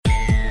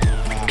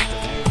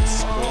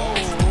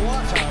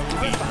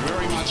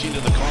much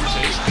into the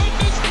contest.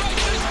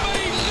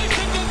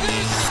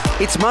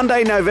 It's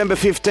Monday, November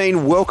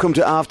 15. Welcome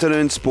to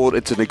Afternoon Sport.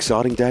 It's an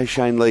exciting day,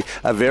 Shane Lee.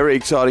 A very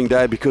exciting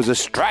day because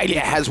Australia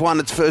has won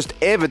its first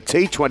ever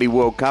T20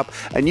 World Cup,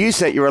 and you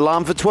set your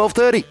alarm for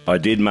 12:30. I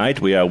did,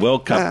 mate. We are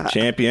World Cup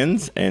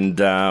champions,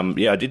 and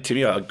I did,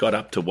 Timmy. I got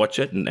up to watch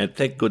it, and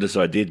thank goodness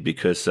I did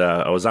because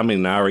I was umming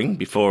and ahhing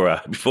before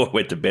I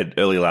went to bed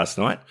early last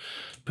night.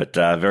 But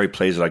very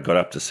pleased that I got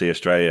up to see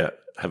Australia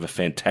have a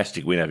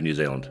fantastic win over New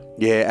Zealand.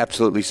 Yeah,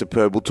 absolutely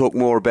superb. We'll talk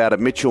more about it.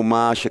 Mitchell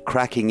Marsh, a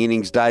cracking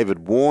innings.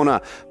 David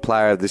Warner,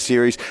 player of the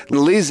series.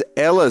 Liz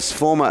Ellis,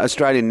 former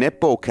Australian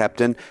netball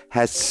captain,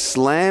 has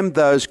slammed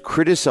those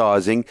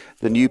criticising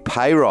the new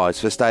pay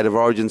rise for State of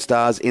Origin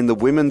stars in the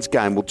women's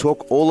game. We'll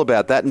talk all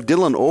about that. And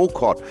Dylan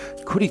Alcott,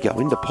 could he go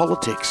into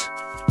politics?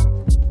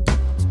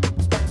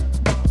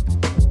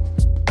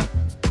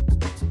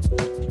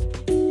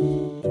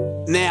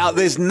 Now,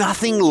 there's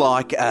nothing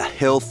like a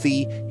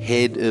healthy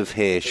head of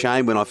hair.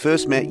 Shane, when I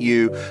first met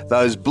you,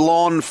 those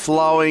blonde,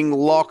 flowing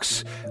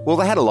locks, well,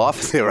 they had a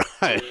life of their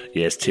own.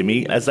 Yes,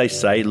 Timmy. As they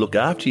say, look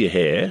after your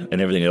hair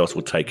and everything else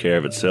will take care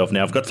of itself.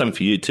 Now, I've got something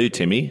for you too,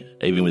 Timmy,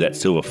 even with that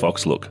silver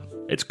fox look.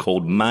 It's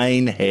called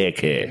Mane Hair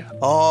Care.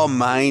 Oh,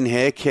 Mane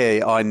Hair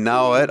Care. I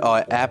know it.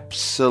 I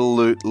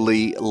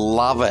absolutely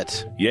love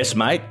it. Yes,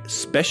 mate.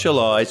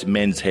 Specialised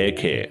men's hair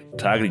care,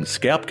 targeting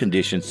scalp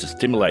conditions to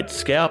stimulate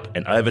scalp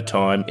and over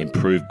time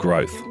improve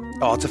growth.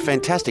 Oh, it's a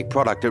fantastic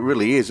product. It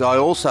really is. I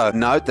also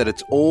note that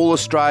it's all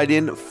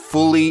Australian,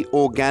 fully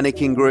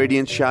organic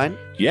ingredients, Shane.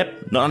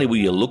 Yep. Not only will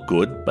you look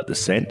good, but the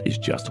scent is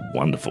just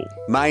wonderful.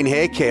 Mane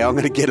Hair Care. I'm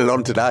going to get it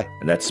on today.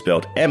 And that's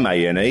spelled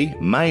M-A-N-E,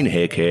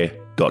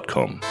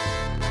 manehaircare.com.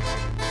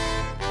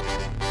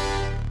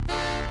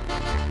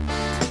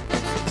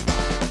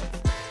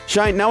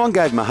 Shane, no one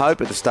gave them a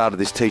hope at the start of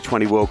this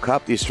T20 World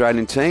Cup, the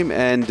Australian team,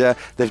 and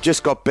they've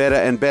just got better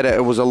and better.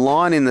 It was a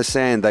line in the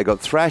sand. They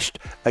got thrashed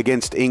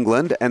against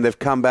England, and they've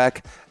come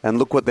back, and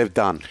look what they've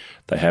done.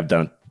 They have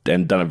done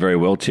it very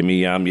well,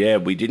 Timmy.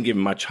 We didn't give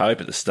them much hope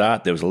at the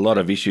start. There was a lot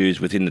of issues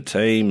within the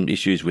team,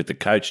 issues with the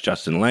coach,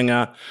 Justin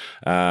Langer,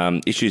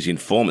 issues in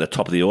form at the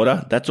top of the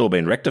order. That's all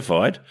been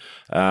rectified.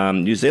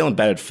 New Zealand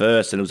batted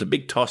first, and it was a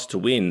big toss to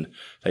win.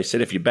 They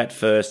said if you bat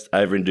first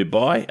over in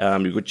Dubai, you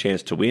have a good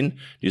chance to win.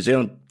 New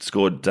Zealand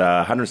scored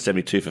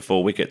 172 for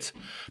 4 wickets,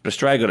 but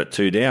Australia got it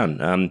 2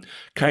 down.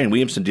 Kane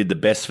Williamson did the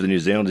best for the New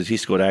Zealanders. He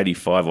scored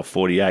 85 or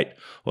 48,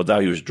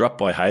 although he was dropped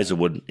by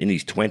Hazelwood in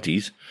his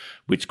 20s,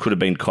 which could have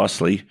been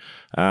costly.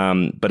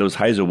 But it was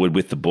Hazelwood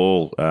with the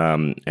ball,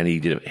 and he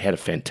had a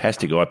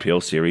fantastic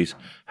IPL series.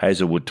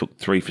 Hazelwood took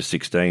 3 for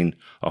 16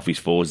 off his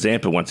 4.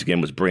 Zampa once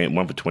again was brilliant,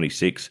 1 for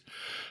 26.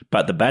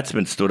 But the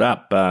batsmen stood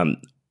up.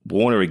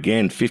 Warner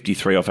again,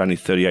 53 off only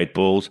 38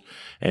 balls.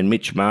 And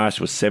Mitch Marsh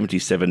was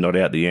 77 not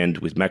out at the end,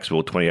 with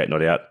Maxwell 28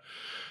 not out.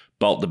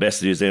 Bolt the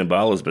best of New Zealand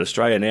bowlers, but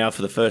Australia now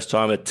for the first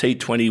time are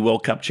T20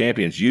 World Cup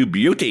champions. You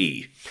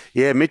beauty!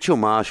 Yeah, Mitchell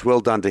Marsh, well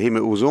done to him.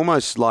 It was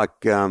almost like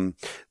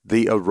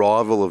the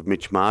arrival of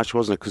Mitch Marsh,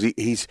 wasn't it? Because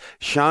he's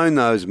shown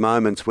those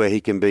moments where he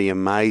can be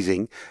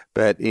amazing,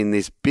 but in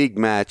this big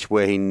match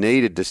where he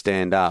needed to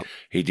stand up.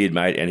 He did,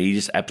 mate, and he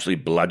just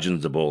absolutely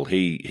bludgeons the ball.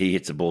 He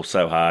hits the ball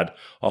so hard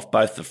off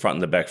both the front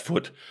and the back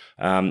foot.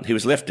 He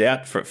was left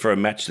out for a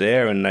match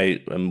there,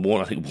 and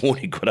Warner, I think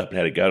Warney got up and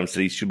had a go and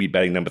said he should be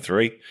batting number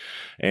 3.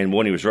 And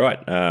Warney was right.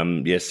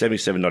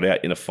 77 not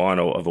out in a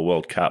final of a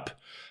World Cup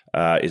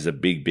is a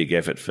big, big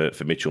effort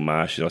for Mitchell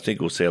Marsh. And I think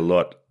we'll see a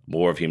lot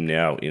more of him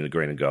now in the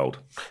green and gold.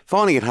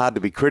 Finding it hard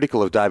to be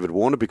critical of David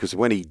Warner because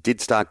when he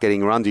did start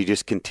getting runs, he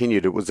just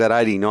continued. It was that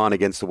 89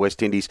 against the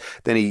West Indies.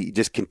 Then he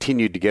just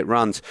continued to get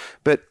runs.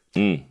 But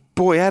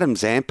boy, Adam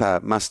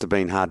Zampa must have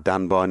been hard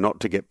done by not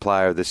to get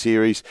player of the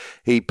series.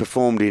 He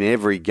performed in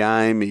every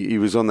game. He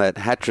was on that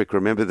hat-trick,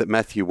 remember, that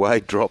Matthew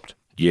Wade dropped.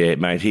 Yeah,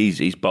 mate,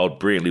 he's bowled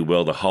brilliantly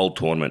well the whole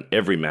tournament,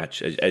 every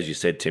match, as you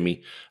said,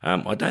 Timmy.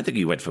 I don't think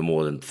he went for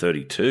more than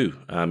 32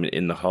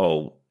 in the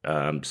whole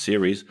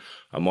series.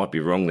 I might be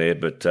wrong there,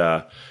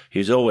 but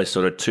he's always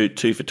sort of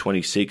 2 for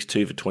 26,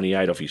 2 for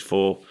 28 off his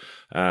 4.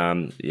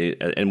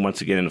 And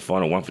once again in the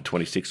final, 1 for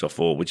 26 off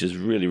 4, which is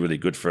really, really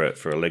good for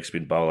a leg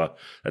spin bowler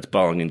that's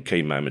bowling in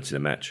key moments in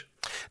a match.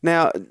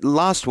 Now,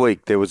 last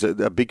week there was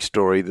a big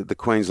story that the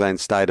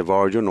Queensland State of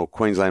Origin or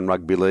Queensland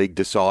Rugby League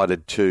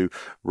decided to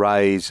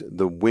raise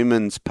the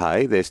women's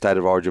pay, their State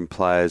of Origin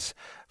players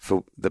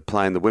for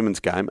playing the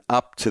women's game,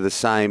 up to the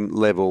same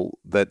level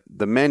that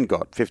the men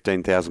got,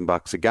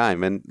 $15,000 a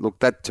game. And look,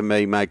 that to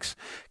me makes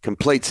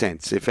complete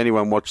sense. If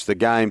anyone watched the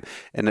game,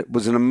 and it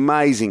was an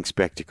amazing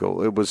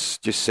spectacle. It was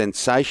just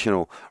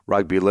sensational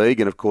rugby league.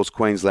 And of course,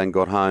 Queensland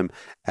got home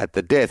at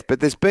the death.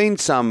 But there's been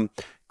some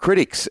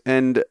critics,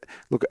 and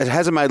look, it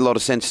hasn't made a lot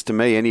of sense to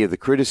me, any of the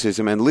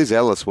criticism. And Liz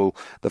Ellis,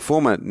 the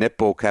former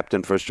netball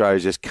captain for Australia,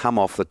 has just come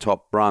off the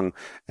top rung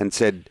and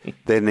said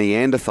they're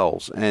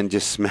Neanderthals and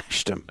just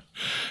smashed them.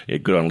 Yeah,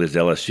 good on Liz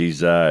Ellis. She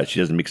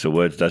doesn't mix her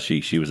words, does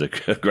she? She was a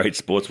great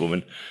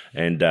sportswoman,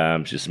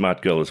 and she's a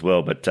smart girl as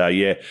well. But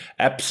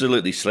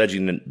absolutely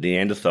sledging the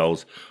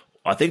Neanderthals.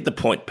 I think the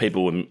point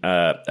people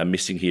are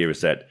missing here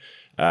is that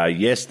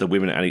Yes, the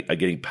women are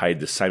getting paid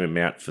the same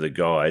amount for the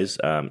guys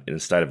in the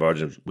State of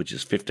Origin, which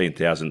is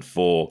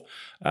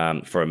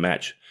 $15,000 for a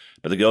match.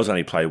 But the girls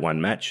only play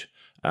one match.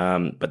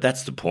 But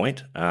that's the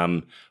point.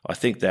 I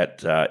think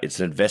that it's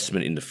an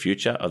investment in the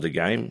future of the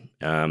game,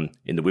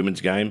 in the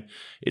women's game.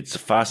 It's the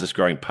fastest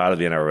growing part of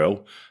the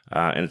NRL,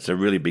 and it's a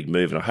really big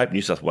move. And I hope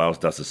New South Wales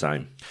does the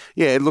same.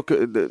 Yeah, look.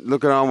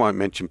 I won't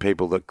mention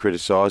people that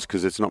criticise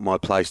because it's not my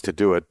place to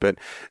do it. But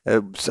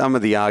some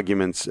of the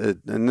arguments,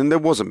 and there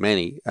wasn't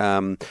many,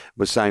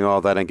 was saying, "Oh,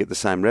 they don't get the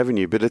same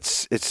revenue." But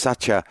it's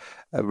such a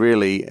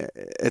really,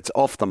 it's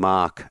off the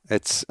mark.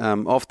 It's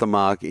off the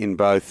mark in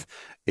both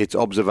its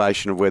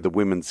observation of where the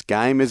women's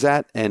game is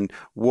at and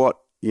what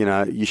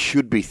you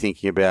should be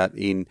thinking about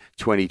in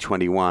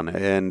 2021.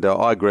 And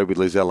I agree with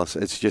Liz Ellis.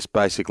 It's just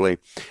basically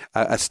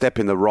a step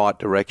in the right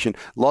direction.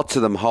 Lots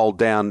of them hold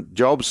down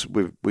jobs.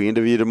 We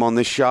interviewed them on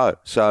this show.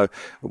 So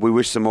we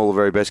wish them all the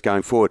very best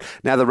going forward.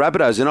 Now, the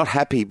Rabbitohs are not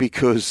happy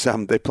because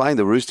they're playing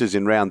the Roosters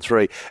in round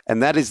 3,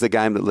 and that is the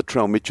game that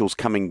Latrell Mitchell's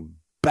coming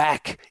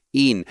back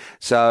in.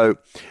 So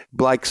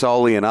Blake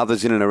Solly and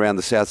others in and around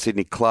the South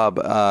Sydney club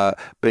are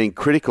being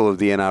critical of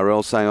the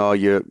NRL, saying, "Oh,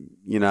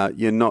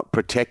 you're not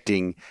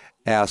protecting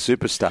our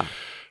superstar."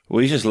 Well,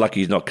 he's just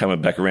lucky he's not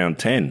coming back around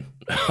 10.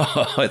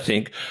 I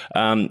think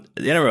the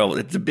NRL,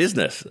 it's a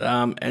business,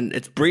 and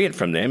it's brilliant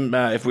from them.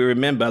 If we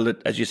remember,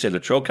 as you said,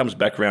 Latrell comes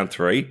back round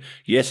 3.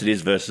 Yes, it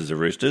is versus the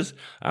Roosters.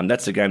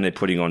 That's the game they're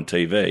putting on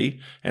TV,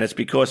 and it's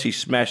because he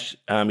smashed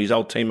his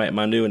old teammate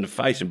Manu in the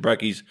face and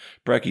broke his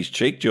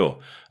cheek,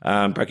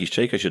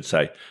 I should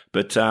say.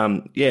 But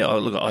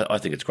I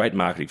think it's great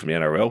marketing from the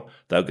NRL.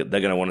 They're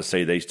going to want to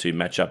see these two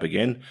match up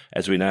again.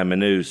 As we know,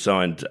 Manu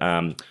signed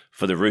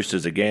for the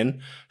Roosters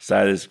again,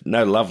 so there's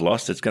no love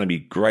lost. It's going to be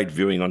great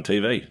viewing on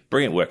TV.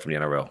 Brilliant work from the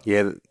NRL.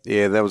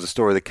 Yeah, that was a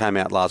story that came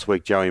out last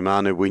week. Joey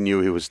Manu, we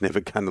knew he was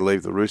never going to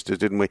leave the Roosters,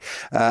 didn't we?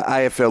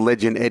 AFL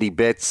legend Eddie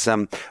Betts,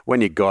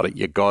 when you got it,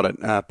 you got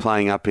it.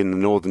 Playing up in the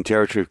Northern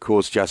Territory, of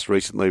course, just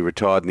recently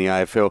retired in the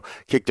AFL,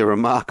 kicked a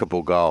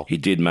remarkable goal. He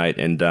did, mate,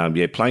 and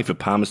playing for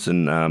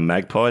Palmerston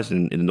Magpies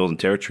in the Northern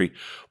Territory.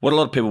 What a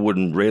lot of people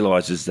wouldn't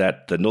realise is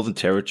that the Northern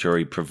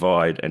Territory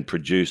provide and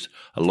produce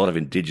a lot of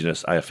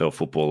Indigenous AFL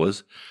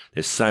footballers.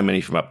 There's so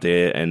many from up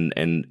there,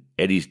 and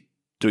Eddie's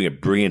doing a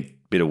brilliant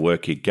bit of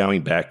work here,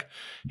 going back.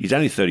 He's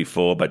only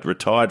 34, but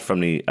retired from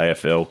the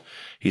AFL.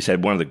 He's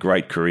had one of the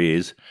great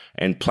careers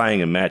and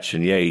playing a match,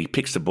 and he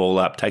picks the ball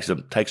up, takes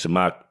a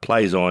mark,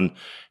 plays on,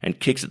 and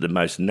kicks at the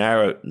most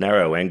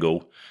narrow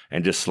angle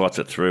and just slots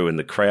it through, and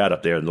the crowd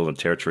up there in the Northern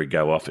Territory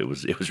go off. It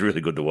was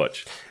really good to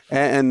watch.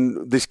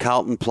 And this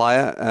Carlton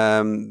player,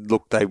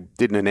 look, they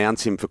didn't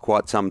announce him for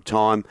quite some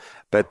time,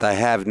 but they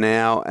have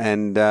now,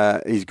 and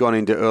he's gone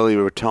into early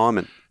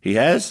retirement. He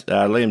has.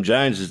 Liam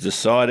Jones has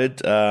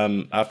decided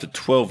after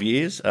 12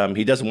 years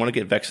he doesn't want to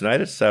get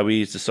vaccinated, so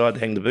he's decided to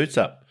hang the boots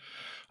up.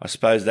 I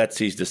suppose that's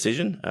his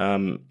decision.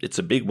 It's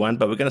a big one,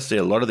 but we're going to see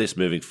a lot of this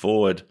moving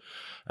forward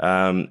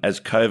as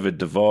COVID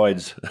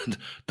divides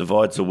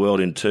the world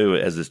in two,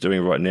 as it's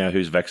doing right now,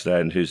 who's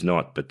vaccinated and who's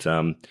not. But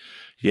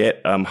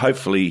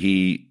hopefully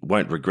he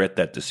won't regret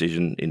that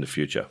decision in the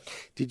future.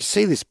 Did you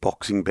see this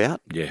boxing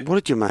bout? Yeah. What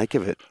did you make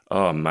of it?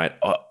 Oh, mate,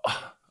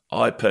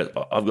 I've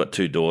got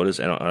 2 daughters,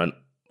 and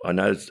I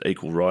know it's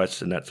equal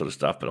rights and that sort of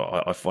stuff,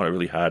 but I find it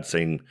really hard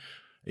seeing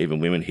even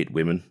women hit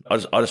women. I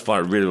just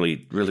find it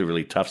really, really,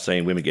 really tough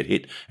seeing women get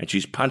hit. And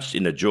she's punched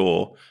in the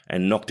jaw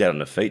and knocked out on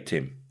the feet,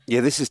 Tim. Yeah,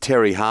 this is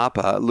Terry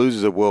Harper,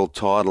 loses a world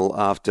title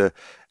after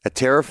a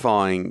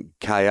terrifying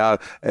KO.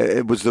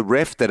 It was the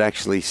ref that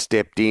actually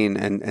stepped in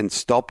and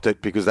stopped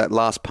it because that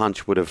last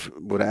punch would have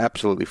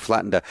absolutely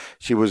flattened her.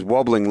 She was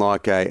wobbling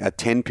like a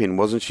 10-pin,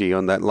 wasn't she,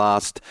 on that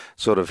last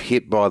sort of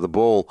hit by the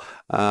ball.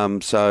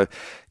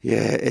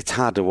 It's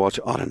hard to watch.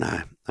 I don't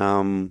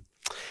know.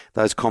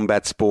 Those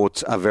combat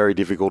sports are very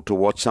difficult to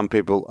watch. Some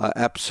people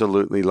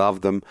absolutely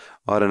love them.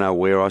 I don't know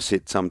where I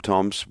sit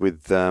sometimes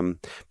with,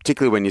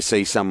 particularly when you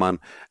see someone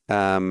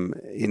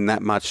in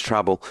that much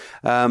trouble.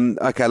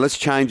 Okay, let's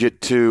change it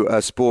to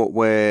a sport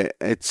where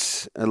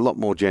it's a lot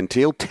more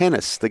genteel.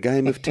 Tennis, the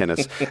game of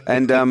tennis.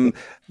 And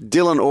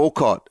Dylan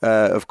Alcott,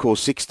 of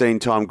course,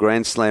 16-time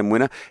Grand Slam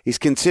winner, is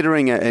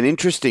considering an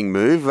interesting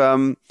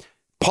move.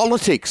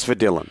 Politics for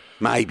Dylan,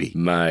 maybe.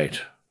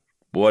 Mate.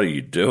 What are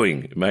you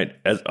doing, mate?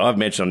 As I've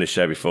mentioned on this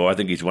show before, I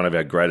think he's one of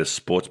our greatest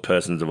sports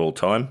persons of all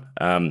time.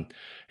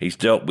 He's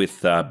dealt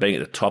with being at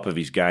the top of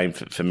his game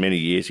for many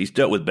years. He's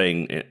dealt with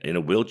being in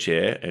a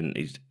wheelchair, and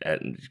he's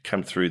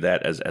come through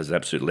that as an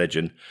absolute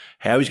legend.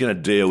 How he's going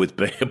to deal with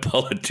being a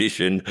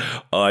politician,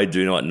 I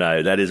do not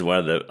know. That is one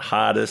of the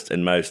hardest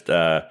and most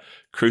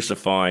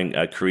crucifying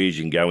careers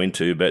you can go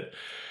into, but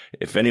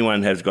if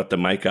anyone has got the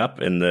makeup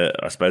and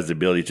I suppose the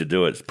ability to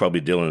do it, it's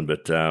probably Dylan.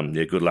 But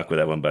good luck with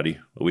that one, buddy.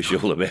 I wish you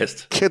all the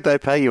best. Could they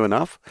pay you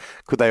enough?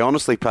 Could they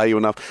honestly pay you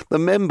enough? The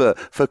member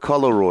for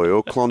Collaroy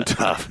or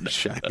Clontarf,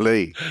 Shane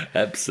Lee?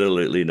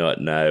 Absolutely not,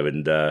 no.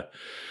 And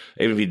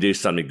even if you do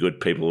something good,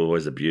 people will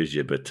always abuse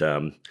you. But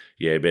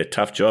it'd be a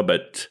tough job.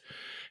 But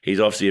he's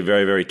obviously a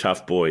very, very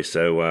tough boy.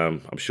 So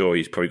I'm sure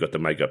he's probably got the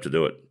makeup to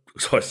do it.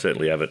 I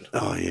certainly haven't.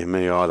 Oh, yeah,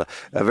 me either.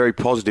 A very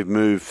positive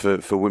move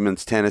for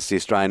women's tennis, the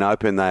Australian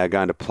Open. They are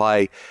going to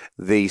play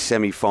the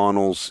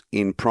semi-finals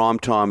in prime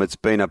time. It's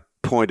been a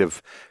point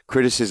of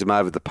criticism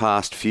over the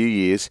past few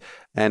years.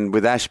 And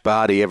with Ash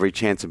Barty every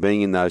chance of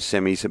being in those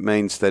semis, it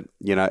means that,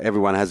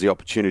 everyone has the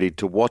opportunity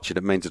to watch it.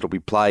 It means it'll be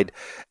played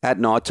at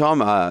night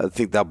time. I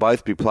think they'll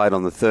both be played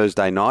on the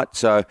Thursday night.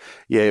 So,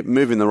 yeah,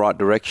 move in the right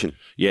direction.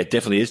 Yeah, it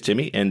definitely is,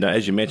 Timmy. And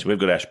as you mentioned, we've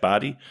got Ash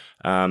Barty.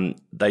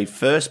 They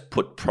first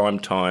put prime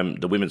time,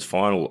 the women's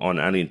final, on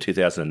only in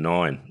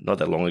 2009, not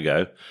that long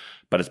ago.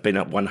 But it's been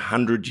up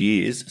 100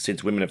 years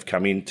since women have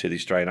come into the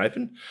Australian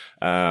Open,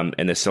 and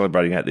they're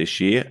celebrating that this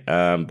year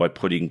by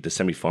putting the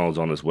semi-finals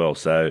on as well.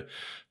 So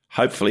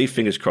hopefully,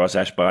 fingers crossed,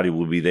 Ash Barty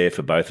will be there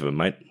for both of them,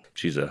 mate.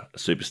 She's a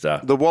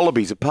superstar. The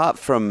Wallabies, apart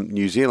from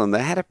New Zealand,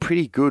 they had a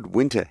pretty good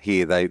winter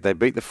here. They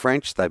beat the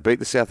French, they beat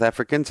the South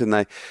Africans, and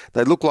they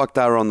looked like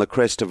they were on the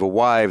crest of a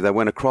wave. They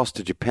went across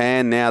to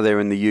Japan, now they're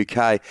in the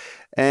UK.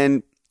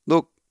 And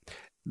look,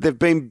 they've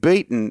been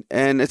beaten,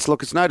 and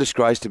it's no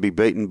disgrace to be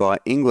beaten by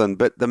England,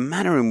 but the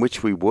manner in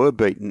which we were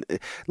beaten,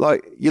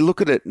 like you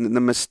look at it, the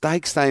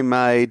mistakes they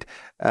made,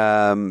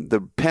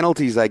 the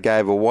penalties they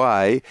gave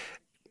away,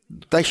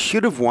 they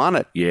should have won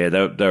it. Yeah,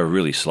 they were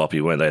really sloppy,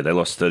 weren't they? They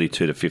lost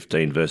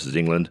 32-15 versus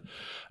England.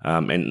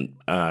 And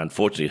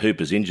unfortunately,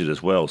 Hooper's injured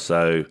as well.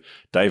 So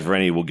Dave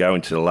Rennie will go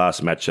into the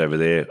last match over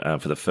there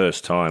for the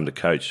first time, the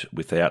coach,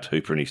 without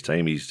Hooper in his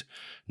team. He's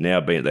now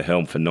been at the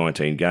helm for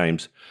 19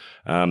 games.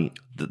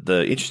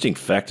 The interesting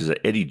fact is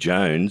that Eddie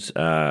Jones,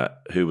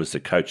 who was the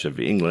coach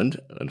of England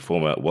and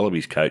former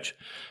Wallabies coach,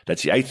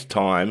 that's the 8th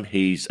time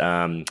he's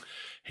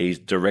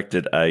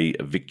directed a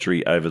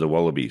victory over the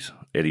Wallabies,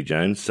 Eddie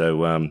Jones.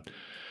 So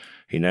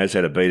he knows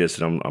how to beat us,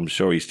 and I'm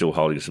sure he's still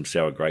holding some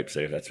sour grapes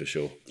there, that's for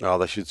sure. Oh,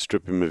 they should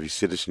strip him of his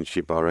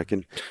citizenship, I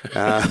reckon.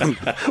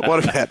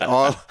 What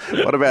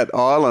about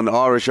Ireland?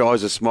 Irish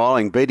eyes are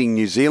smiling, beating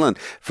New Zealand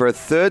for a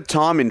third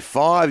time in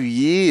 5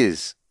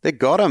 years. They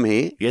got them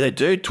here. Yeah, they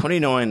do.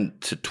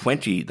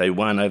 29-20, they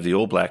won over the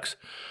All Blacks.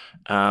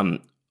 I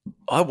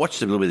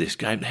watched a little bit of this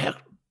game. How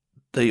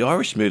the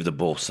Irish move the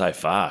ball so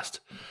fast.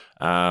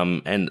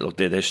 And look,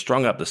 they're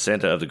strung up the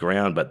centre of the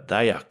ground, but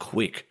they are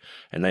quick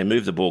and they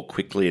move the ball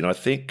quickly. And I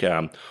think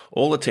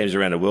all the teams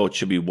around the world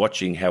should be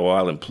watching how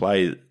Ireland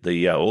play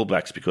the All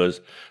Blacks,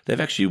 because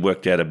they've actually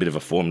worked out a bit of a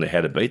formula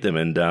how to beat them.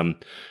 And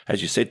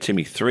as you said,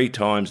 Timmy, 3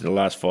 times in the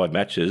last 5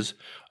 matches,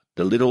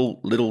 the little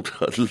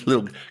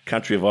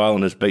country of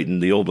Ireland has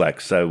beaten the All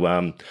Blacks.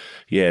 So,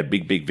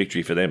 big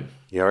victory for them.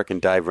 Yeah, I reckon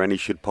Dave Rennie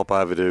should pop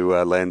over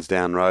to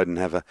Lansdowne Road and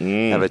have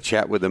a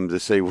chat with them to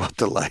see what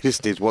the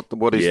latest is.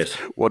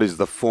 What is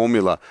the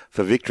formula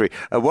for victory?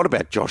 What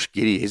about Josh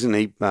Giddey? Isn't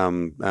he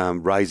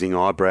raising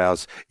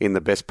eyebrows in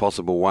the best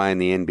possible way in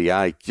the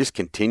NBA? Just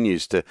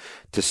continues to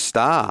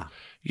star.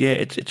 Yeah,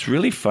 it's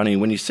really funny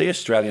when you see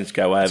Australians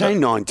go over. He's only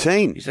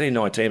 19. He's only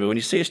 19, but when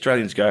you see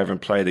Australians go over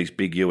and play these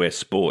big US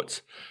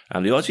sports, the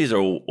Aussies are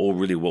all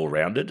really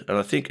well-rounded. And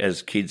I think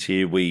as kids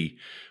here, we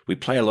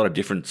play a lot of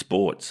different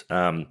sports.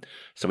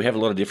 So we have a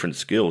lot of different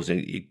skills.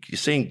 And you're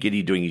seeing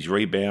Giddey doing his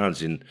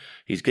rebounds, and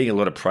he's getting a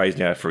lot of praise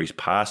now for his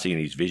passing and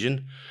his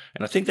vision.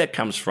 And I think that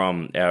comes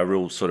from our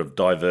real sort of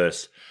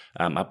diverse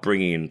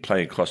upbringing and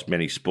playing across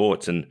many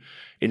sports. And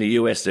in the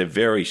US, they're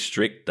very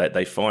strict.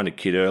 They find a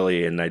kid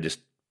early and they just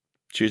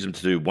choose them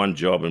to do one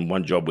job and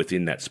one job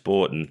within that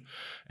sport.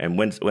 And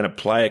when a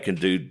player can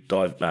do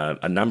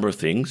a number of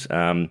things,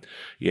 the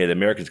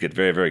Americans get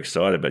very, very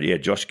excited. But yeah,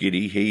 Josh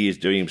Giddey, he is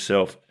doing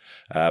himself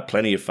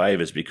plenty of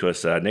favours,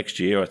 because next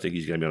year I think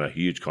he's going to be on a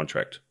huge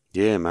contract.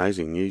 Yeah,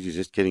 amazing news. He's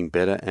just getting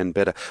better and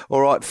better.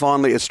 All right,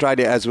 finally,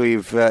 Australia, as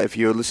we've, if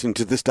you're listening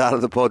to the start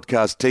of the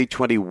podcast,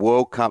 T20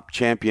 World Cup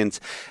champions.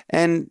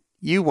 And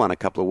you won a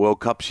couple of World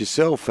Cups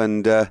yourself,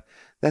 and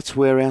that's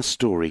where our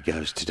story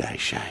goes today,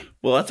 Shane.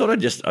 Well, I thought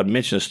I'd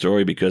mention a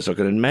story because I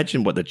can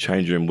imagine what the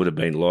change room would have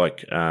been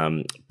like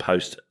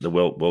post the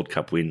World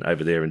Cup win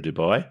over there in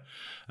Dubai.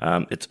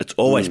 It's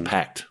always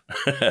packed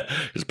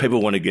because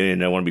people want to get in,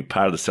 they want to be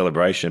part of the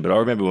celebration. But I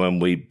remember when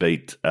we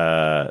beat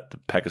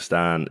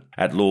Pakistan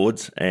at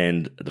Lord's,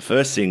 and the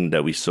first thing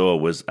that we saw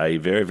was a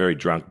very, very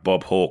drunk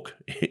Bob Hawke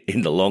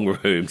in the long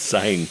room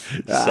saying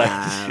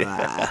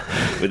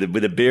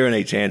with a beer in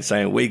each hand,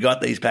 saying, "We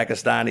got these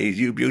Pakistanis,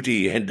 you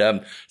beauty."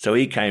 And so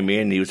he came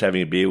in, he was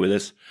having a beer with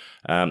us.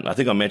 I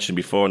think I mentioned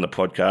before on the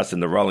podcast,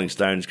 and the Rolling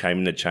Stones came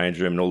in the change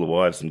room, and all the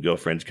wives and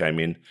girlfriends came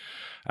in.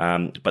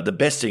 But the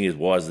best thing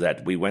was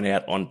that we went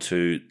out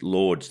onto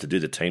Lord's to do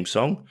the team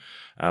song.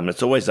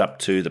 It's always up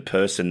to the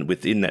person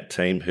within that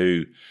team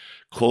who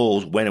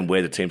calls when and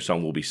where the team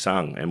song will be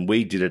sung. And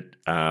we did it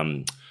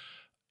at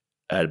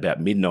about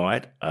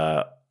midnight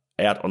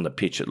out on the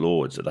pitch at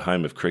Lord's, at the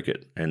home of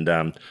cricket. And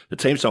the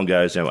team song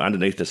goes, "Now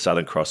underneath the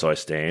Southern Cross I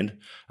stand,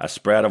 a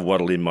sprout of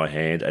wattle in my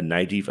hand, a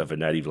native of a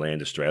native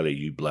land, Australia,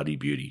 you bloody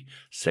beauty."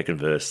 Second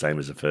verse, same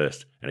as the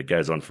first. And it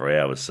goes on for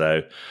hours.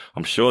 So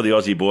I'm sure the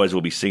Aussie boys will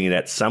be singing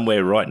that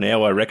somewhere right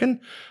now, I reckon.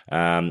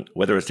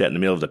 Whether it's out in the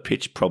middle of the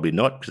pitch, probably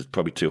not, because it's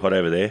probably too hot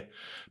over there.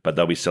 but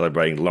they'll be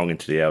celebrating long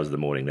into the hours of the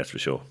morning, that's for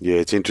sure. Yeah,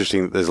 it's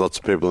interesting that there's lots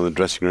of people in the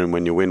dressing room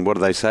when you win. What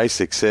do they say?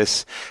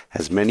 Success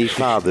has many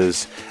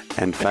fathers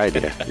and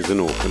failure is an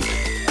orphan.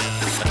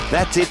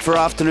 That's it for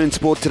Afternoon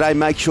Sport today.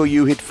 Make sure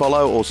you hit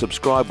follow or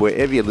subscribe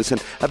wherever you listen.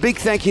 A big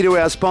thank you to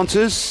our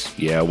sponsors.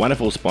 Yeah,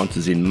 wonderful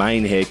sponsors in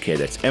Mane Hair Care.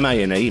 That's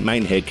MANE,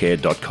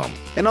 manehaircare.com.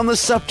 And on the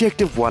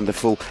subject of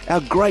wonderful, our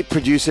great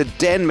producer,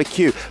 Dan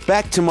McHugh.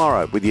 Back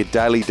tomorrow with your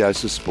daily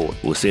dose of sport.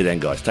 We'll see you then,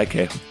 guys. Take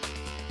care.